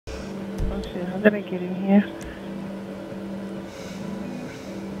shit, how did I get in here?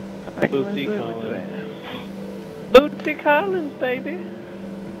 Bootsy Collins. Bootsy Collins, baby.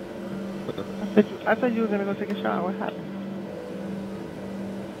 I thought you were gonna go take a shower. What happened?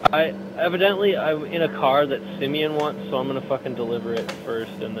 Evidently I'm in a car that Simeon wants, so I'm gonna fucking deliver it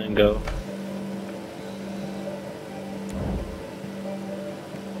first and then go.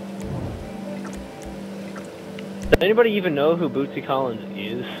 Does anybody even know who Bootsy Collins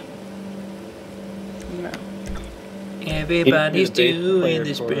is? No. Everybody's doing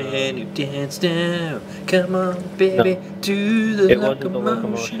this brand new dance now. Come on, baby, do the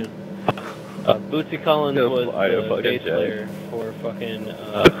locomotion. Bootsy Collins was the bass player for fucking,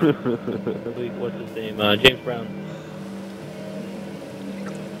 what's his name? James Brown.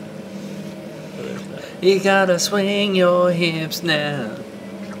 So there's that. You gotta swing your hips now.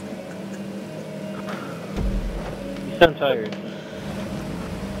 You sound tired.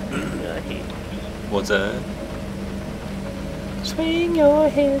 What's that? Swing your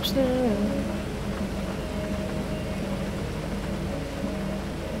hips now.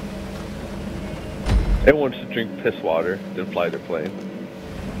 Everyone should drink piss water, then fly their plane.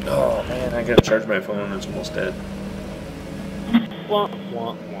 Oh man, I gotta charge my phone, it's almost dead. Wah,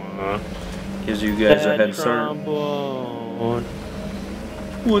 wah, wah. Gives you guys a head start.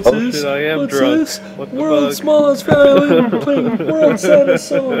 What's Oh this? shit, I am What's drunk. this? What the World's fuck? smallest violin playing world saddest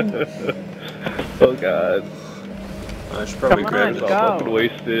song. Oh god. I should probably Come grab on, it. go. Fucking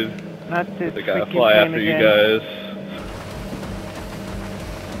wasted. Not this I gotta freaking fly thing after you again. guys.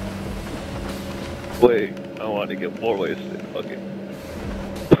 Wait, I want to get more wasted. Fuck it.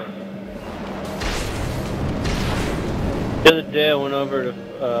 The other day I went over to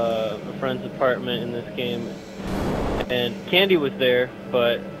a friend's apartment in this game, and Candy was there,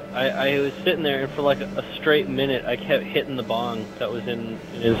 but I was sitting there, and for like a straight minute I kept hitting the bong that was in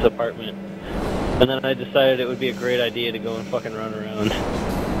his apartment. And then I decided it would be a great idea to go and fucking run around.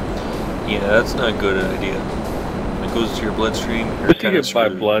 Yeah, that's not a good idea. It goes to your bloodstream, you're Just to kind of get 5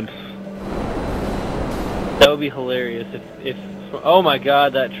 screwed. blunts. That would be hilarious if oh my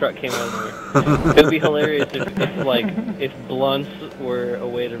god, that truck came out of nowhere. It would be hilarious if blunts were a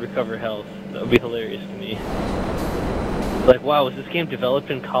way to recover health. That would be hilarious to me. Like, wow, was this game developed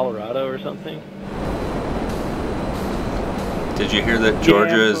in Colorado or something? Did you hear that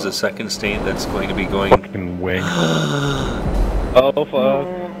Georgia is the second state that's going to be going? Fucking wing. Oh fuck.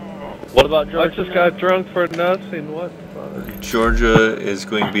 What about I Georgia? just got drunk for nothing. What the fuck? Georgia is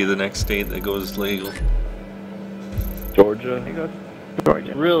going to be the next state that goes legal. Georgia? There goes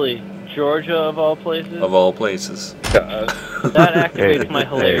Georgia. Really? Georgia of all places? Of all places. God. That activates Hey, my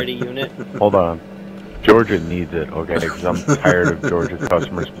hilarity hey. unit. Hold on. Georgia needs it, okay? Because I'm tired of Georgia's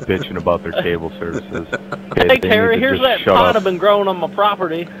customers bitching about their cable services. Okay, Hey they Terry, need to here's just that shut pot up. I've been growing on my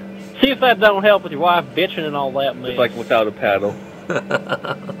property. See if that don't help with your wife bitching and all that, man. It's like without a paddle.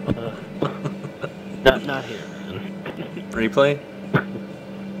 Not here. Replay?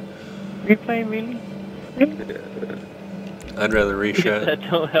 Replay, really? I'd rather If reshot. that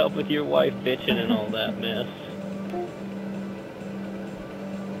don't help with your wife bitching and all that mess.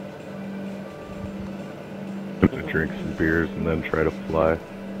 Drink some beers and then try to fly.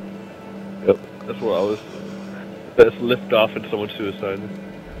 Yep, that's what I was. That's lift off and someone suicided.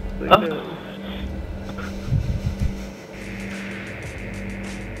 Like, Oh. no.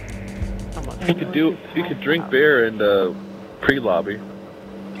 You could drink beer in the pre-lobby,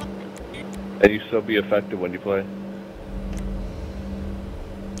 and you still be effective when you play.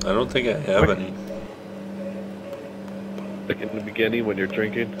 I don't think I have any. Like in the beginning when you're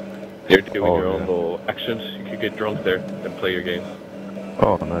drinking, you're doing your own little actions. You could get drunk there and play your game.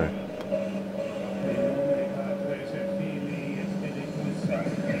 Oh, nice.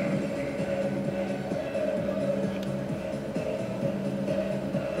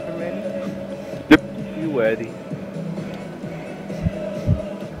 Yep, you ready?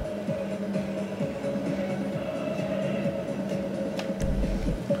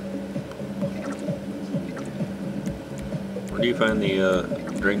 Where do you find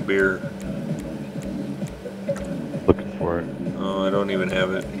the drink beer? Looking for it. Oh, I don't even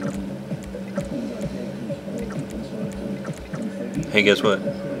have it. Hey, guess what?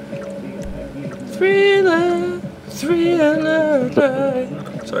 Thriller, thriller, die.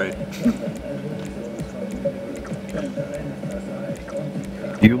 Sorry.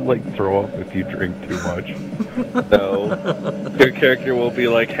 Do you like throw up if you drink too much? No. Your character will be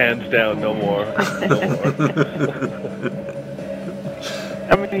like, hands down, no more. No more.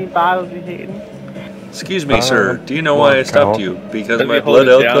 How many bottles you hitting? Excuse me, sir. Do you know why I stopped you? Because If my you hold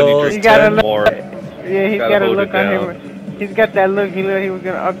blood it down, you alcohol drink is You gotta 10 look. more. Yeah, he's Gotta gotta hold look it on down. him. He's got that look. He looked he was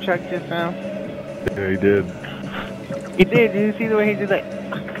gonna upchuck just now. Yeah, he did. He did. Did you see the way he did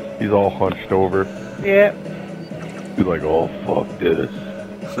that? He's all hunched over. Yeah. He's like, oh, fuck this.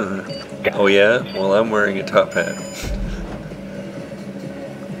 Oh yeah? Well, I'm wearing a top hat.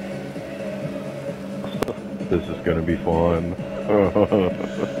 This is gonna be fun.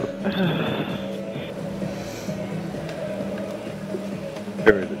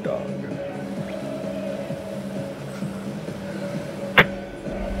 Carry the dog.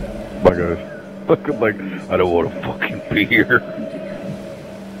 My gosh. Look, like, I don't want to fucking be here.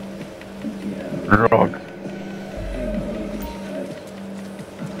 Drunk.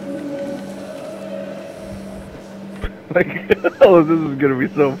 Like, oh, this is gonna be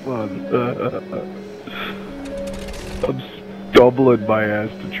so fun. I'm stumbling my ass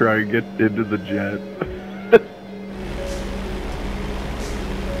to try and get into the jet.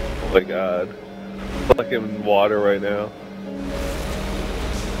 Oh my god. I'm like in water right now.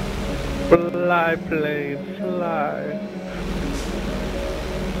 Fly, plane, fly.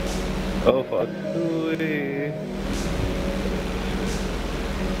 Oh fuck.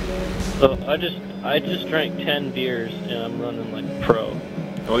 So I just drank 10 beers and I'm running like pro.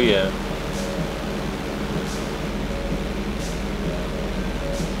 Oh yeah.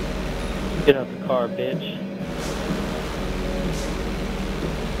 Get out the car, bitch.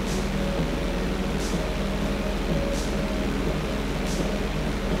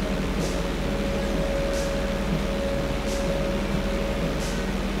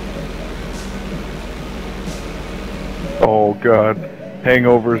 Oh god.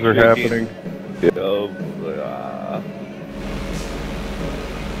 Hangovers are happening.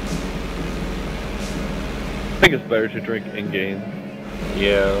 I think it's better to drink in game.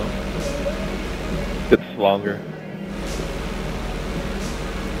 Yeah. It's longer.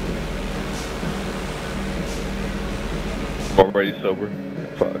 Already sober.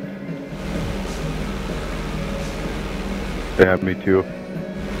 Fuck. Yeah, me too.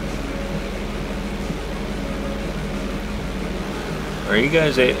 Are you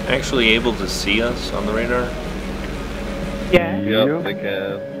guys actually able to see us on the radar? Yeah. Yep, they can.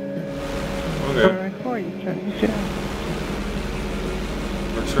 Okay. Where are you trying to do?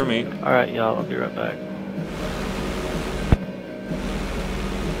 Works for me. Alright, y'all, I'll be right back.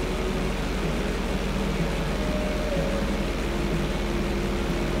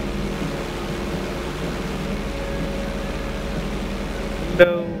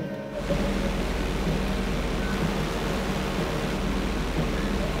 No.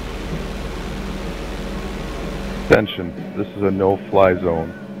 Attention, this is a no-fly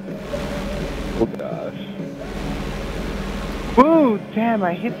zone. Oh gosh. Woo! Damn,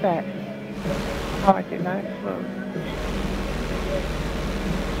 I hit that. Oh, I did not explode.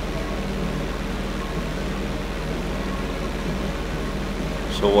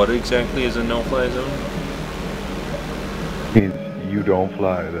 So what exactly is a no-fly zone? Means you don't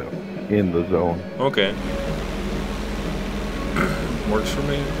fly though in the zone. Okay. Works for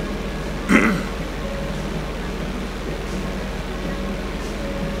me.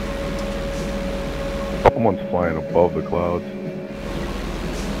 Someone's flying above the clouds.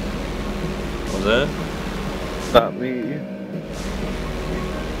 What's that? Not me.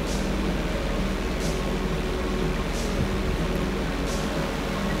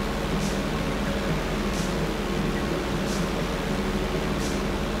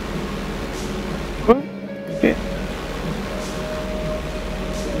 What? Yeah.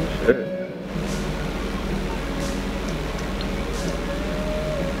 Shit.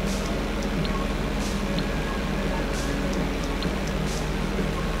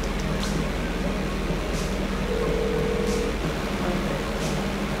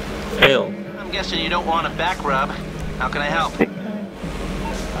 Fail. I'm guessing you don't want a back rub. How can I help? Big time.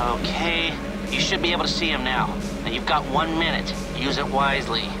 Okay, you should be able to see him now. Now you've got 1 minute. Use it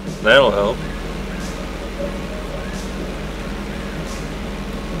wisely. That'll help.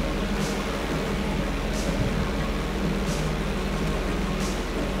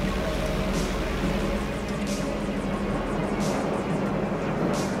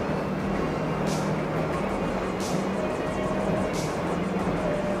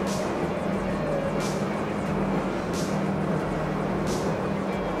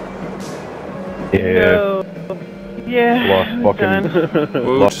 Yeah, No. Yeah. lost I'm fucking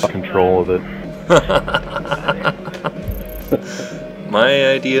done. lost control of it. My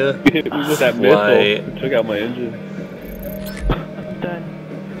idea. Hit me with that Fly. missile. It took out my engine. I'm done.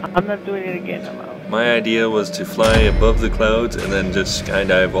 I'm not doing it again. I'm out. My idea was to fly above the clouds and then just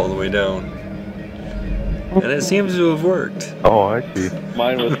skydive all the way down. And it seems to have worked. Oh, I see.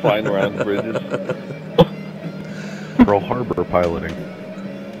 Mine was flying around the bridges. Pearl Harbor piloting.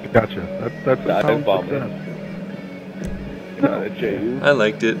 Gotcha. That's a Dive sound bombing. success. Got it, Jay. I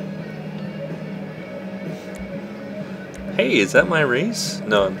liked it. Hey, is that my race?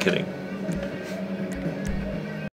 No, I'm kidding.